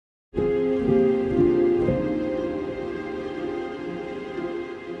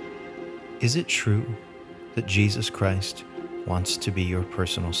Is it true that Jesus Christ wants to be your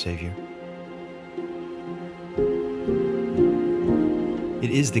personal Savior? It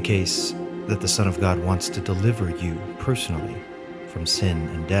is the case that the Son of God wants to deliver you personally from sin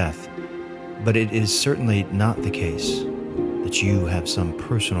and death, but it is certainly not the case that you have some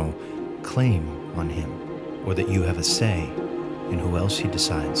personal claim on Him, or that you have a say in who else He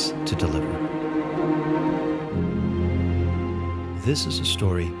decides to deliver. This is a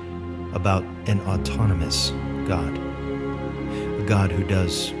story about an autonomous God, a God who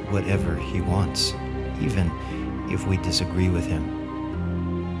does whatever He wants, even if we disagree with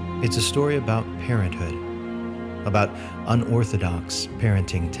Him. It's a story about parenthood, about unorthodox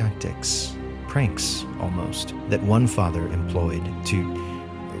parenting tactics, pranks almost, that one father employed to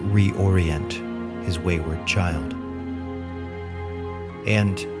reorient his wayward child.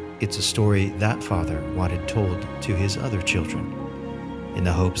 And it's a story that father wanted told to his other children, in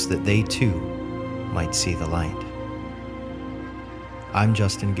the hopes that they too might see the light. I'm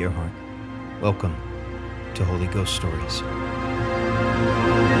Justin Gerhardt. Welcome to Holy Ghost Stories.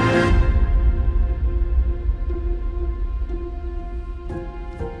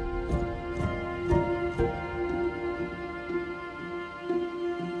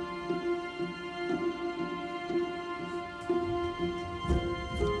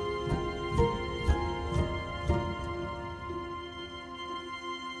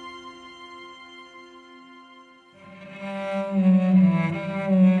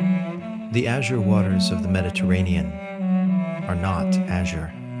 The azure waters of the Mediterranean are not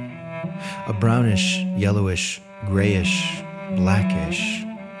azure. A brownish, yellowish, grayish, blackish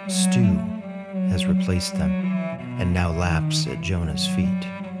stew has replaced them and now laps at Jonah's feet.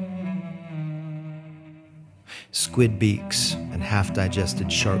 Squid beaks and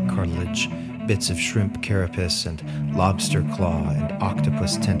half-digested shark cartilage, bits of shrimp carapace and lobster claw and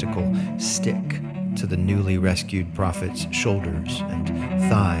octopus tentacle stick to the newly rescued prophet's shoulders and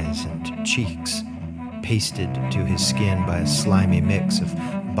thighs and cheeks, pasted to his skin by a slimy mix of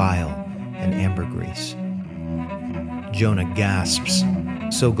bile and ambergris. Jonah gasps,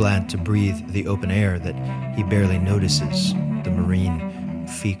 so glad to breathe the open air that he barely notices the marine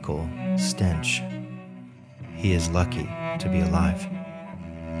fecal stench. He is lucky to be alive.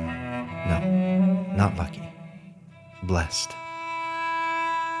 No, not lucky. Blessed.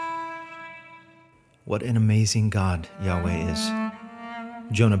 What an amazing God Yahweh is.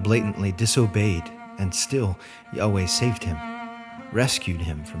 Jonah blatantly disobeyed, and still Yahweh saved him, rescued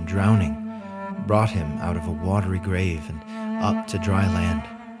him from drowning, brought him out of a watery grave and up to dry land.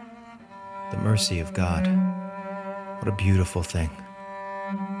 The mercy of God. What a beautiful thing.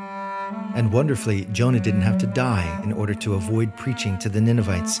 And wonderfully, Jonah didn't have to die in order to avoid preaching to the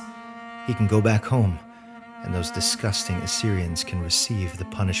Ninevites. He can go back home, and those disgusting Assyrians can receive the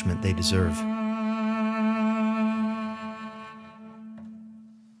punishment they deserve.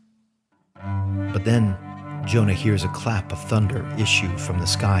 But then Jonah hears a clap of thunder issue from the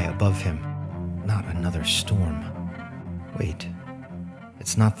sky above him. Not another storm. Wait,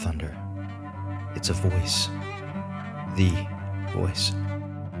 it's not thunder. It's a voice. The voice.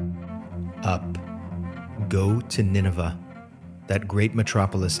 Up, go to Nineveh, that great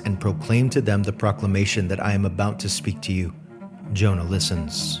metropolis, and proclaim to them the proclamation that I am about to speak to you. Jonah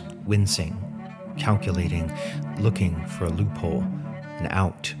listens, wincing, calculating, looking for a loophole, an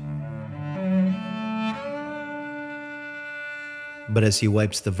out. But as he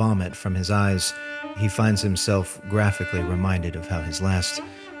wipes the vomit from his eyes, he finds himself graphically reminded of how his last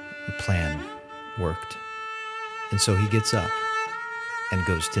plan worked. And so he gets up and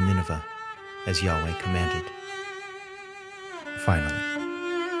goes to Nineveh, as Yahweh commanded. Finally.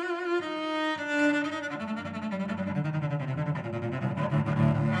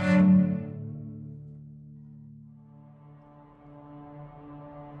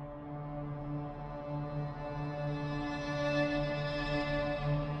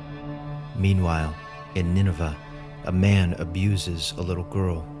 Meanwhile, in Nineveh, a man abuses a little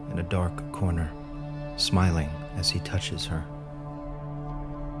girl in a dark corner, smiling as he touches her.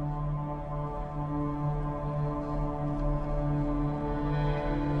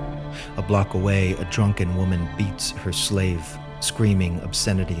 A block away, a drunken woman beats her slave, screaming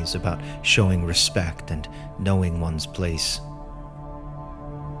obscenities about showing respect and knowing one's place.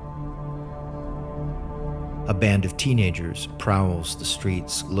 A band of teenagers prowls the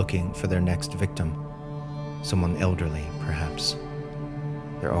streets looking for their next victim. Someone elderly, perhaps.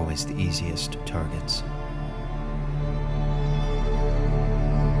 They're always the easiest targets.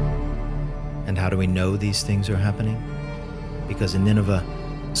 And how do we know these things are happening? Because in Nineveh,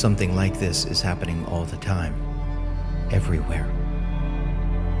 something like this is happening all the time, everywhere.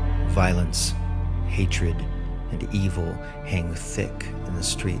 Violence, hatred, and evil hang thick in the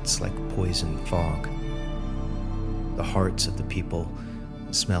streets like poison fog. The hearts of the people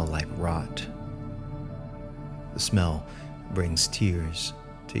smell like rot. The smell brings tears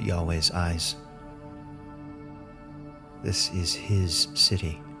to Yahweh's eyes. This is his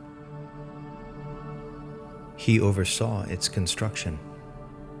city. He oversaw its construction,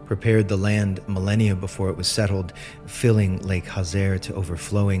 prepared the land millennia before it was settled, filling Lake Hazer to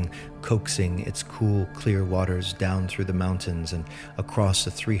overflowing, coaxing its cool, clear waters down through the mountains and across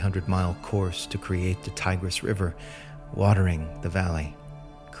a 300-mile course to create the Tigris River, watering the valley,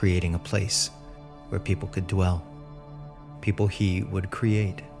 creating a place where people could dwell, people he would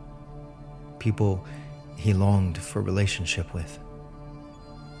create, people he longed for relationship with,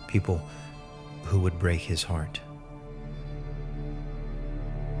 people who would break his heart.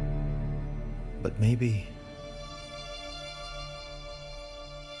 But maybe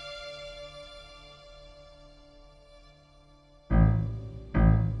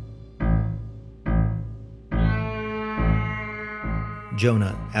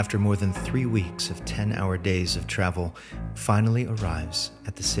Jonah, after more than 3 weeks of 10-hour days of travel, finally arrives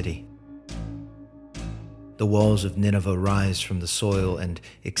at the city. The walls of Nineveh rise from the soil and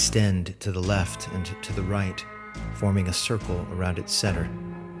extend to the left and to the right, forming a circle around its center.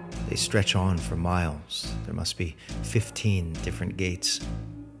 They stretch on for miles. There must be 15 different gates.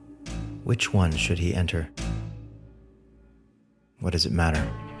 Which one should he enter? What does it matter?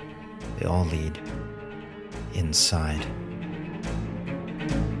 They all lead inside.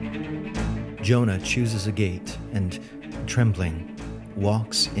 Jonah chooses a gate and, trembling,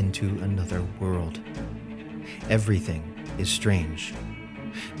 walks into another world. Everything is strange.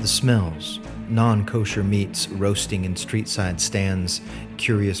 The smells, non-kosher meats roasting in street-side stands,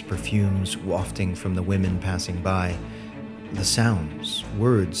 curious perfumes wafting from the women passing by. The sounds,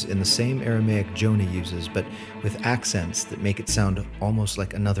 words in the same Aramaic Jonah uses, but with accents that make it sound almost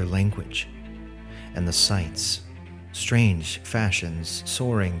like another language. And the sights, strange fashions,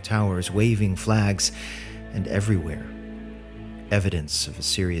 soaring towers, waving flags, and everywhere, evidence of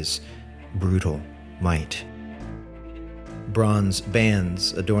Assyria's brutal might. Bronze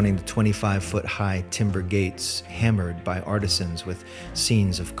bands adorning the 25-foot-high timber gates, hammered by artisans with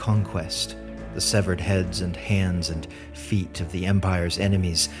scenes of conquest, the severed heads and hands and feet of the empire's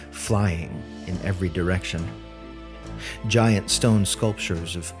enemies flying in every direction. Giant stone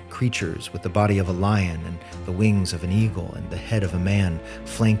sculptures of creatures with the body of a lion and the wings of an eagle and the head of a man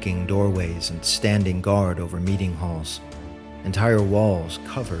flanking doorways and standing guard over meeting halls. Entire walls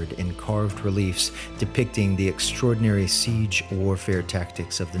covered in carved reliefs depicting the extraordinary siege warfare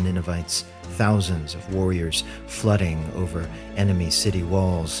tactics of the Ninevites. Thousands of warriors flooding over enemy city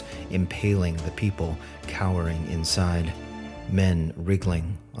walls, impaling the people cowering inside. Men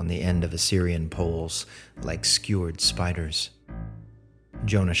wriggling on the end of Assyrian poles like skewered spiders.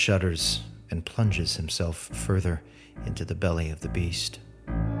 Jonah shudders and plunges himself further into the belly of the beast.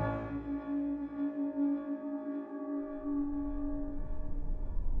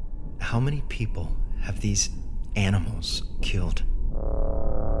 How many people have these animals killed?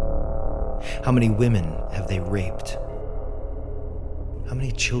 How many women have they raped? How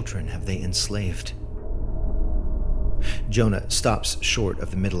many children have they enslaved? Jonah stops short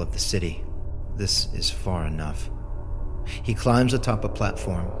of the middle of the city. This is far enough. He climbs atop a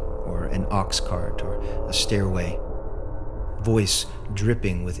platform, or an ox cart, or a stairway. Voice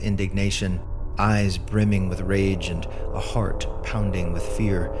dripping with indignation, eyes brimming with rage, and a heart pounding with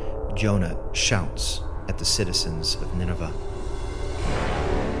fear, Jonah shouts at the citizens of Nineveh.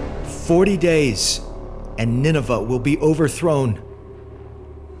 40 days, and Nineveh will be overthrown.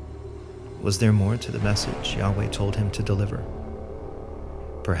 Was there more to the message Yahweh told him to deliver?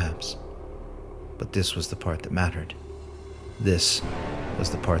 Perhaps. But this was the part that mattered. This was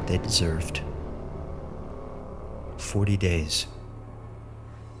the part they deserved. 40 days.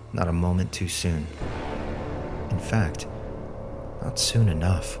 Not a moment too soon. In fact, not soon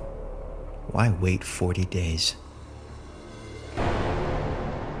enough. Why wait 40 days?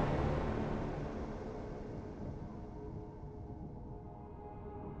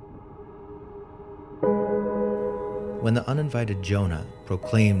 When the uninvited Jonah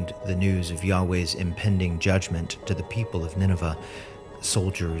proclaimed the news of Yahweh's impending judgment to the people of Nineveh,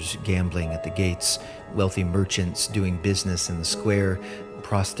 soldiers gambling at the gates, wealthy merchants doing business in the square,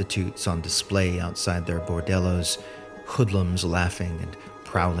 prostitutes on display outside their bordellos, hoodlums laughing and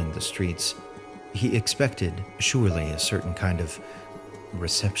prowling the streets, he expected, surely, a certain kind of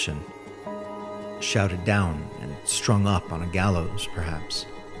reception. Shouted down and strung up on a gallows, perhaps.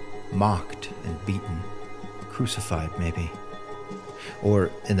 Mocked and beaten. Crucified, maybe.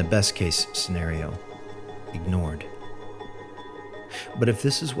 or in the best case scenario, ignored. But if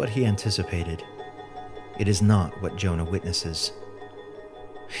this is what he anticipated, it is not what Jonah witnesses.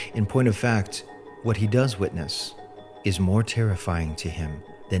 In point of fact, what he does witness is more terrifying to him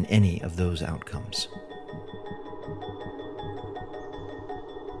than any of those outcomes.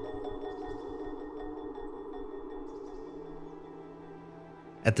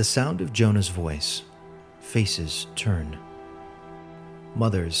 At the sound of Jonah's voice, faces turn.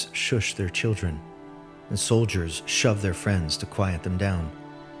 Mothers shush their children, and soldiers shove their friends to quiet them down.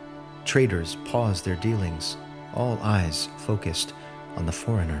 Traders pause their dealings, all eyes focused on the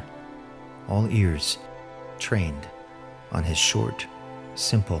foreigner, all ears trained on his short,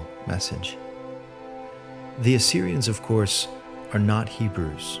 simple message. The Assyrians, of course, are not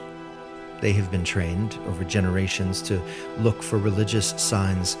Hebrews. They have been trained over generations to look for religious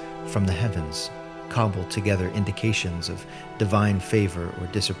signs from the heavens, cobble together indications of divine favor or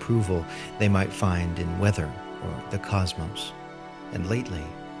disapproval they might find in weather or the cosmos. And lately,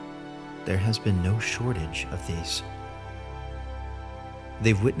 there has been no shortage of these.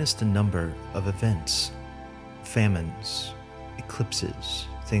 They've witnessed a number of events, famines, eclipses,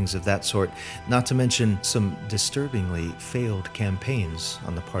 things of that sort, not to mention some disturbingly failed campaigns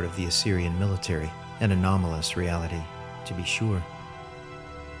on the part of the Assyrian military, an anomalous reality, to be sure.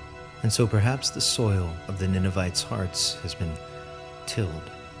 And so perhaps the soil of the Ninevites' hearts has been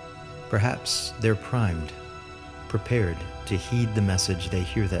tilled. Perhaps they're primed, prepared to heed the message they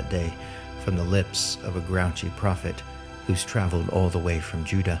hear that day from the lips of a grouchy prophet who's traveled all the way from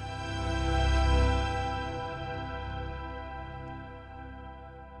Judah.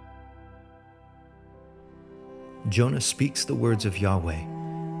 Jonah speaks the words of Yahweh,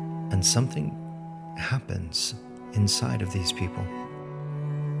 and something happens inside of these people.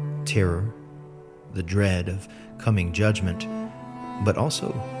 Terror, the dread of coming judgment, but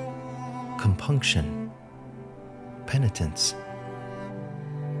also compunction, penitence,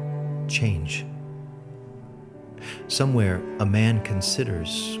 change. Somewhere, a man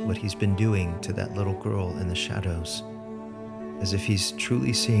considers what he's been doing to that little girl in the shadows, as if he's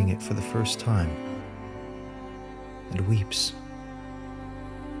truly seeing it for the first time, and weeps.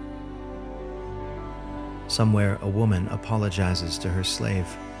 Somewhere, a woman apologizes to her slave,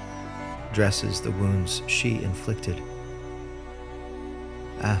 dresses the wounds she inflicted,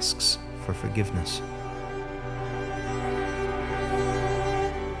 asks for forgiveness.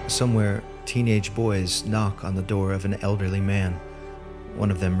 Somewhere, teenage boys knock on the door of an elderly man, one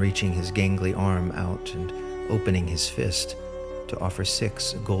of them reaching his gangly arm out and opening his fist to offer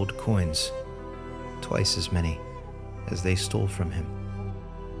 6 gold coins, twice as many as they stole from him.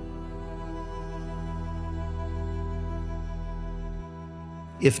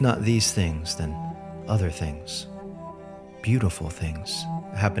 If not these things, then other things, beautiful things,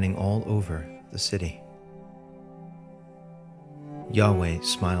 happening all over the city. Yahweh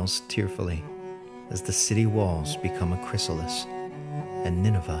smiles tearfully as the city walls become a chrysalis and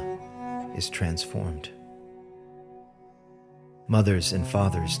Nineveh is transformed. Mothers and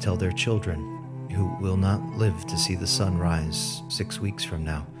fathers tell their children, who will not live to see the sun rise 6 weeks from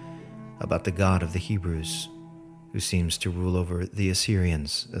now, about the God of the Hebrews, who seems to rule over the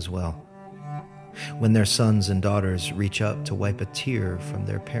Assyrians as well. When their sons and daughters reach up to wipe a tear from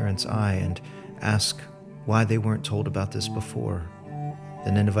their parents' eye and ask why they weren't told about this before,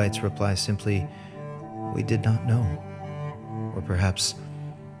 the Ninevites reply simply, "We did not know," or perhaps,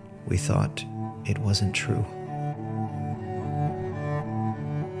 "We thought it wasn't true."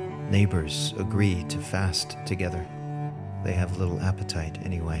 Neighbors agree to fast together. They have little appetite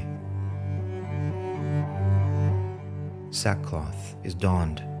anyway. Sackcloth is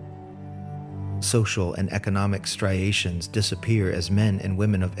donned. Social and economic striations disappear as men and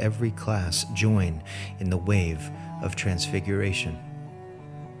women of every class join in the wave of transfiguration.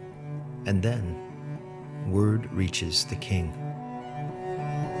 And then, word reaches the king.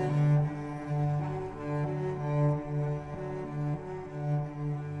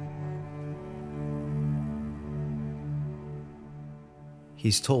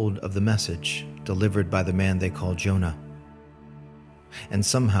 He's told of the message delivered by the man they call Jonah. And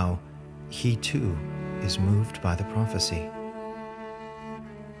somehow, he too is moved by the prophecy.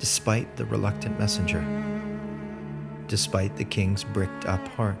 Despite the reluctant messenger, despite the king's bricked up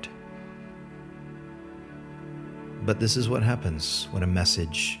heart. But this is what happens when a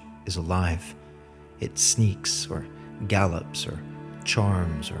message is alive. It sneaks or gallops or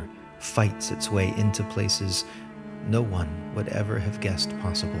charms or fights its way into places no one would ever have guessed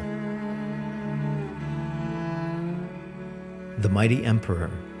possible. The mighty emperor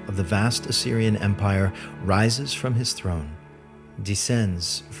of the vast Assyrian Empire rises from his throne,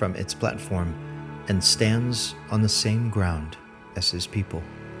 descends from its platform and stands on the same ground as his people.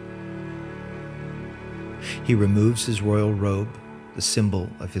 He removes his royal robe, the symbol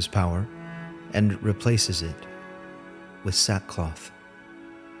of his power, and replaces it with sackcloth.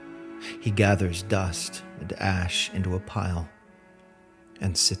 He gathers dust and ash into a pile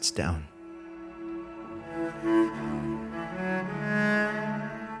and sits down.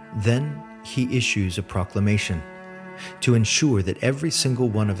 Then he issues a proclamation to ensure that every single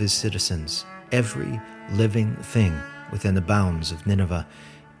one of his citizens, every living thing within the bounds of Nineveh,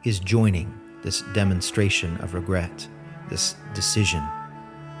 is joining this demonstration of regret, this decision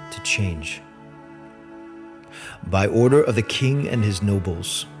to change. By order of the king and his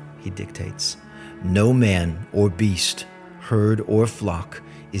nobles, he dictates, no man or beast, herd or flock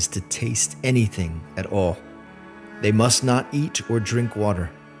is to taste anything at all. They must not eat or drink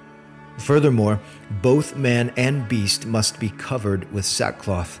water. Furthermore, both man and beast must be covered with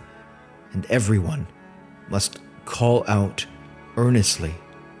sackcloth, and everyone must call out earnestly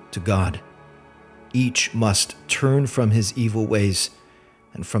to God. Each must turn from his evil ways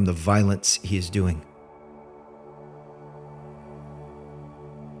and from the violence he is doing.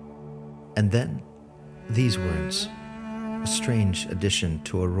 And then these words, a strange addition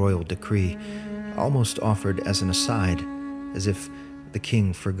to a royal decree, almost offered as an aside, as if the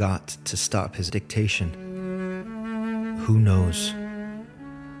king forgot to stop his dictation. Who knows?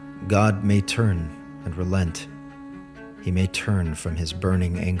 God may turn and relent. He may turn from his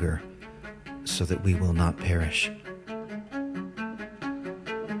burning anger so that we will not perish.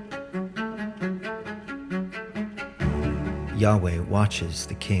 Yahweh watches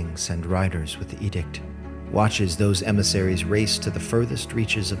the king send riders with the edict, watches those emissaries race to the furthest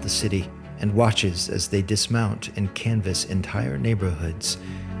reaches of the city, and watches as they dismount and canvass entire neighborhoods,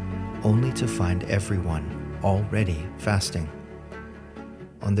 only to find everyone already fasting,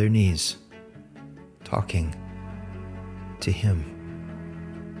 on their knees, talking to him,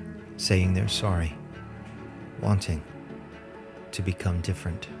 saying they're sorry, wanting to become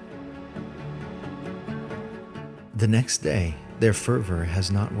different. The next day, their fervor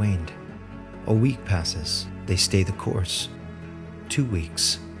has not waned. A week passes, they stay the course. 2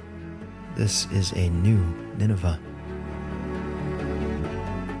 weeks. This is a new Nineveh.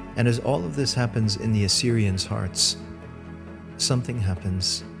 And as all of this happens in the Assyrians' hearts, something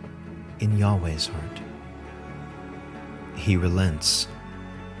happens in Yahweh's heart. He relents,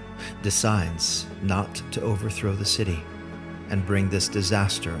 decides not to overthrow the city and bring this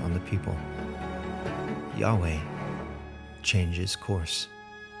disaster on the people. Yahweh changes course.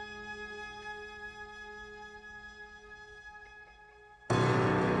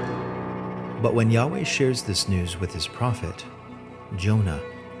 But when Yahweh shares this news with his prophet, Jonah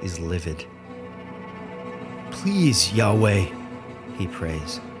is livid. Please, Yahweh, he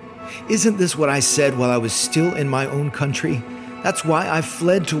prays. Isn't this what I said while I was still in my own country? That's why I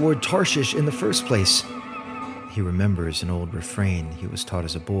fled toward Tarshish in the first place. He remembers an old refrain he was taught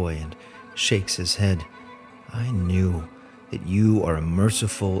as a boy and shakes his head. I knew that you are a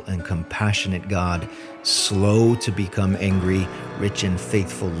merciful and compassionate God, slow to become angry, rich in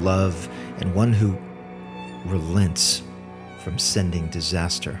faithful love, and one who relents from sending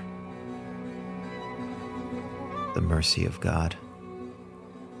disaster. The mercy of God.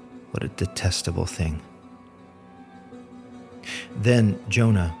 What a detestable thing. Then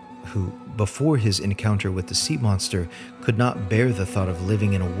Jonah, who before his encounter with the sea monster could not bear the thought of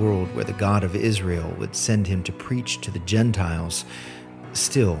living in a world where the God of Israel would send him to preach to the Gentiles,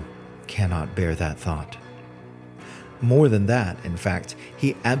 still cannot bear that thought. More than that, in fact,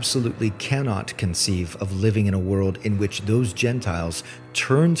 he absolutely cannot conceive of living in a world in which those Gentiles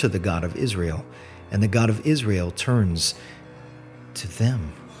turn to the God of Israel, and the God of Israel turns to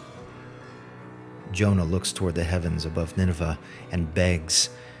them. Jonah looks toward the heavens above Nineveh and begs,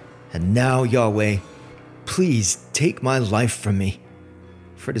 "And now, Yahweh, please take my life from me,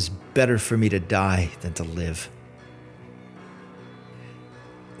 for it is better for me to die than to live."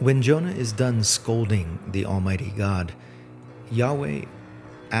 When Jonah is done scolding the Almighty God, Yahweh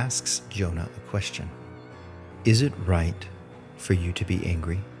asks Jonah a question. Is it right for you to be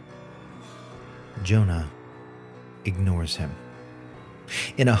angry? Jonah ignores him.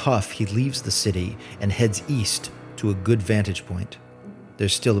 In a huff, he leaves the city and heads east to a good vantage point.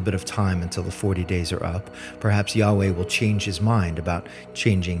 There's still a bit of time until the 40 days are up. Perhaps Yahweh will change his mind about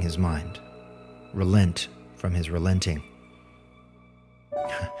changing his mind. Relent from his relenting.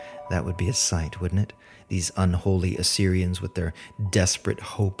 That would be a sight, wouldn't it? These unholy Assyrians with their desperate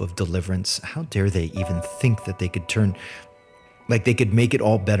hope of deliverance. How dare they even think that they could turn, like they could make it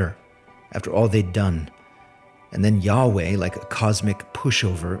all better after all they'd done? And then Yahweh, like a cosmic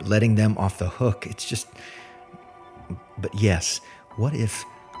pushover, letting them off the hook. It's just... But yes, what if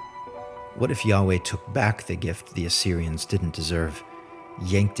Yahweh took back the gift the Assyrians didn't deserve,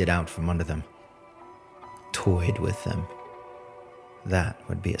 yanked it out from under them, toyed with them? That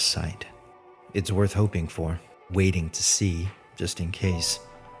would be a sight. It's worth hoping for, waiting to see, just in case.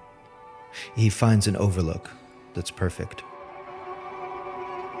 He finds an overlook that's perfect.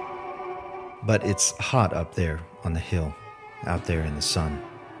 But it's hot up there on the hill, out there in the sun.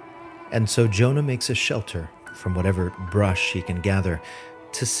 And so Jonah makes a shelter from whatever brush he can gather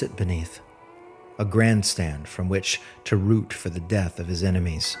to sit beneath, a grandstand from which to root for the death of his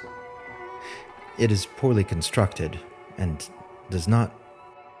enemies. It is poorly constructed and does not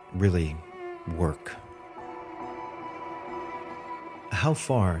really work. How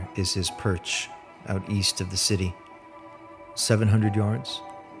far is his perch out east of the city? 700 yards?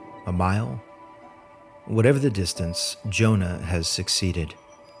 A mile? Whatever the distance, Jonah has succeeded,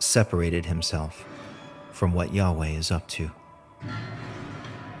 separated himself from what Yahweh is up to,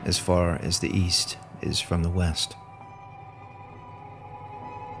 as far as the east is from the west.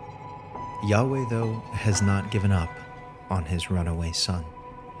 Yahweh, though, has not given up on his runaway son.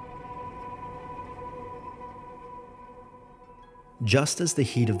 Just as the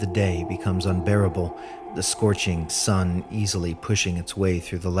heat of the day becomes unbearable, the scorching sun easily pushing its way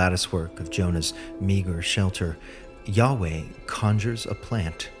through the latticework of Jonah's meager shelter, Yahweh conjures a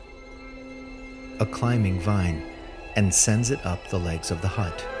plant, a climbing vine, and sends it up the legs of the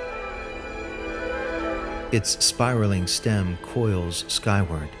hut. Its spiraling stem coils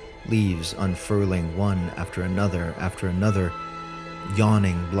skyward, leaves unfurling one after another,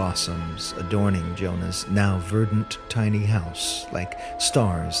 yawning blossoms adorning Jonah's now verdant tiny house like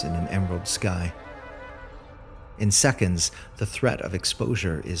stars in an emerald sky. In seconds, the threat of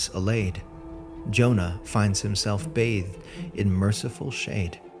exposure is allayed. Jonah finds himself bathed in merciful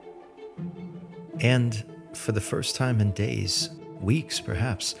shade. And for the first time in days, weeks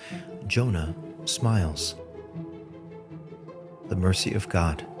perhaps, Jonah smiles. The mercy of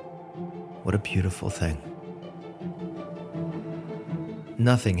God. What a beautiful thing.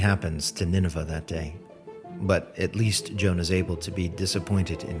 Nothing happens to Nineveh that day, but at least Jonah's able to be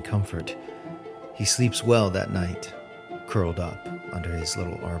disappointed in comfort. He sleeps well that night, curled up under his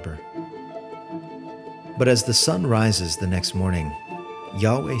little arbor. But as the sun rises the next morning,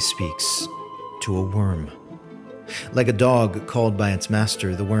 Yahweh speaks to a worm. Like a dog called by its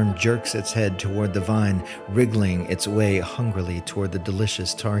master, the worm jerks its head toward the vine, wriggling its way hungrily toward the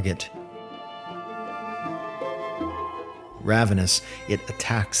delicious target. Ravenous, it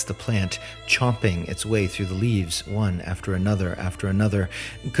attacks the plant, chomping its way through the leaves, one after another,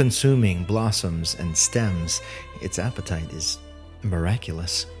 consuming blossoms and stems. Its appetite is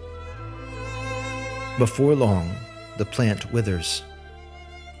miraculous. Before long, the plant withers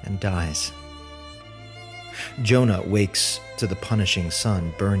and dies. Jonah wakes to the punishing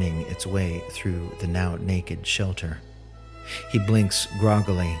sun burning its way through the now naked shelter. He blinks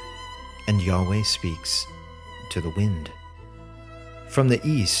groggily, and Yahweh speaks to the wind. From the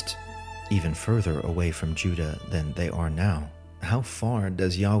east, even further away from Judah than they are now, how far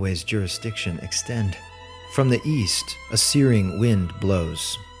does Yahweh's jurisdiction extend? From the east, a searing wind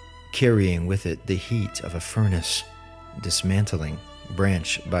blows, carrying with it the heat of a furnace, dismantling,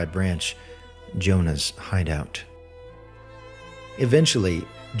 branch by branch, Jonah's hideout. Eventually,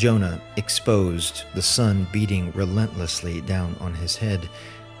 Jonah, exposed, the sun beating relentlessly down on his head,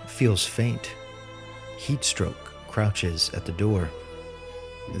 feels faint. Heat stroke crouches at the door.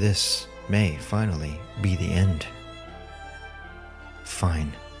 This may finally be the end.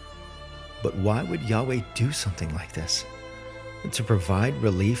 Fine. But why would Yahweh do something like this? To provide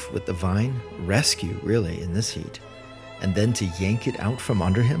relief with the vine, rescue really in this heat, and then to yank it out from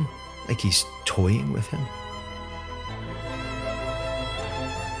under him like he's toying with him?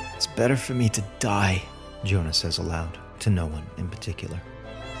 It's better for me to die, Jonah says aloud, to no one in particular.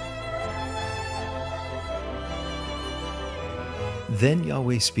 Then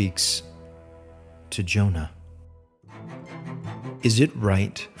Yahweh speaks to Jonah. Is it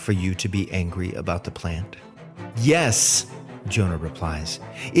right for you to be angry about the plant? Yes, Jonah replies.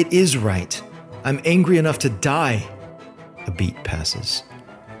 It is right. I'm angry enough to die. A beat passes.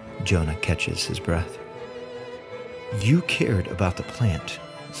 Jonah catches his breath. You cared about the plant,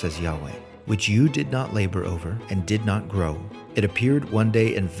 says Yahweh, which you did not labor over and did not grow. It appeared one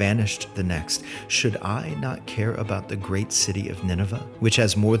day and vanished the next. Should I not care about the great city of Nineveh, which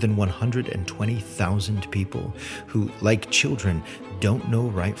has more than 120,000 people who, like children, don't know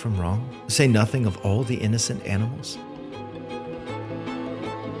right from wrong? Say nothing of all the innocent animals.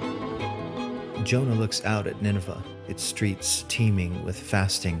 Jonah looks out at Nineveh, its streets teeming with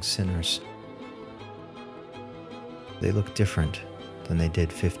fasting sinners. They look different than they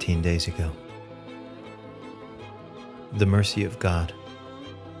did 15 days ago. The mercy of God.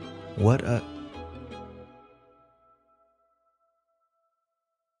 What a...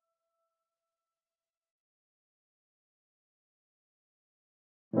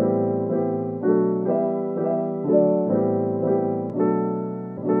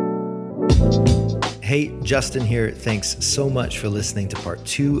 Hey, Justin here. Thanks so much for listening to part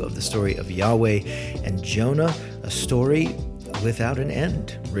 2 of the story of Yahweh and Jonah, a story without an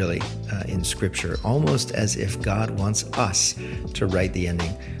end, really, in Scripture, almost as if God wants us to write the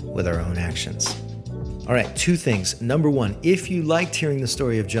ending with our own actions. All right, 2 things. Number 1, if you liked hearing the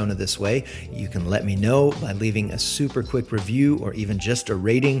story of Jonah this way, you can let me know by leaving a super quick review or even just a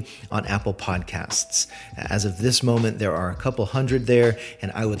rating on Apple Podcasts. As of this moment, there are a couple hundred there,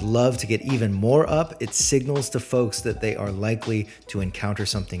 and I would love to get even more up. It signals to folks that they are likely to encounter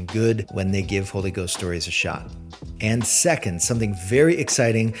something good when they give Holy Ghost Stories a shot. And second, something very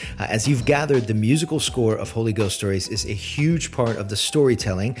exciting, as you've gathered, the musical score of Holy Ghost Stories is a huge part of the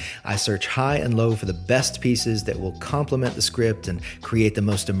storytelling. I search high and low for the best pieces that will complement the script and create the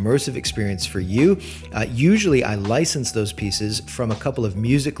most immersive experience for you. Usually I license those pieces from a couple of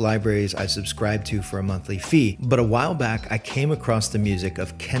music libraries I subscribe to for a monthly fee. But a while back, I came across the music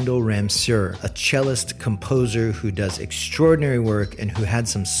of Kendall Ramseur, a cellist composer who does extraordinary work and who had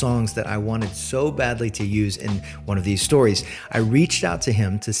some songs that I wanted so badly to use in one of these stories. I reached out to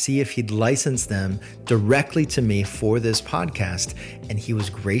him to see if he'd license them directly to me for this podcast, and he was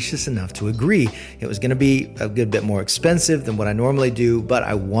gracious enough to agree. It was going to be a good bit more expensive than what I normally do, but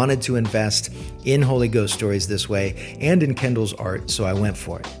I wanted to invest in Holy Ghost Stories this way and in Kendall's art, so I went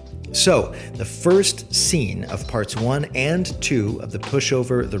for it. So, the first scene of parts 1 and 2 of The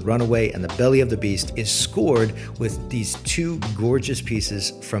Pushover, The Runaway, and The Belly of the Beast is scored with these 2 gorgeous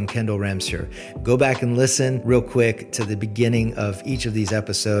pieces from Kendall Ramseur. Go back and listen real quick to the beginning of each of these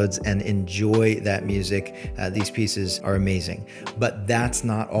episodes and enjoy that music. These pieces are amazing. But that's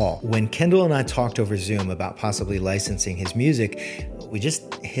not all. When Kendall and I talked over Zoom about possibly licensing his music, we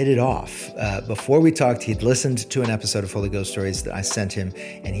just hit it off. Before we talked, he'd listened to an episode of Holy Ghost Stories that I sent him,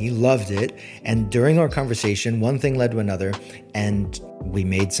 and he loved it. And during our conversation, one thing led to another, and we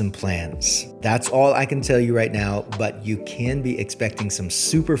made some plans. That's all I can tell you right now, but you can be expecting some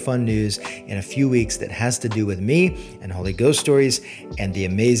super fun news in a few weeks that has to do with me and Holy Ghost Stories and the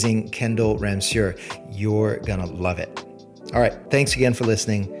amazing Kendall Ramseur. You're gonna love it. All right, thanks again for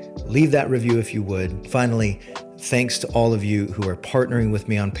listening. Leave that review if you would. Finally, thanks to all of you who are partnering with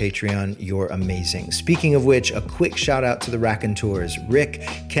me on Patreon. You're amazing. Speaking of which, a quick shout out to the Raconteurs: Rick,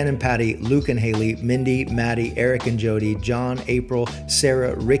 Ken and Patty, Luke and Haley, Mindy, Maddie, Eric and Jody, John, April,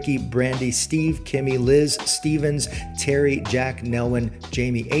 Sarah, Ricky, Brandy, Steve, Kimmy, Liz, Stevens, Terry, Jack, Nelwyn,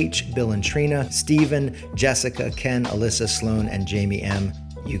 Jamie H, Bill and Trina, Steven, Jessica, Ken, Alyssa, Sloan, and Jamie M.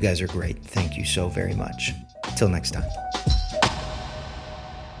 You guys are great. Thank you so very much. Till next time.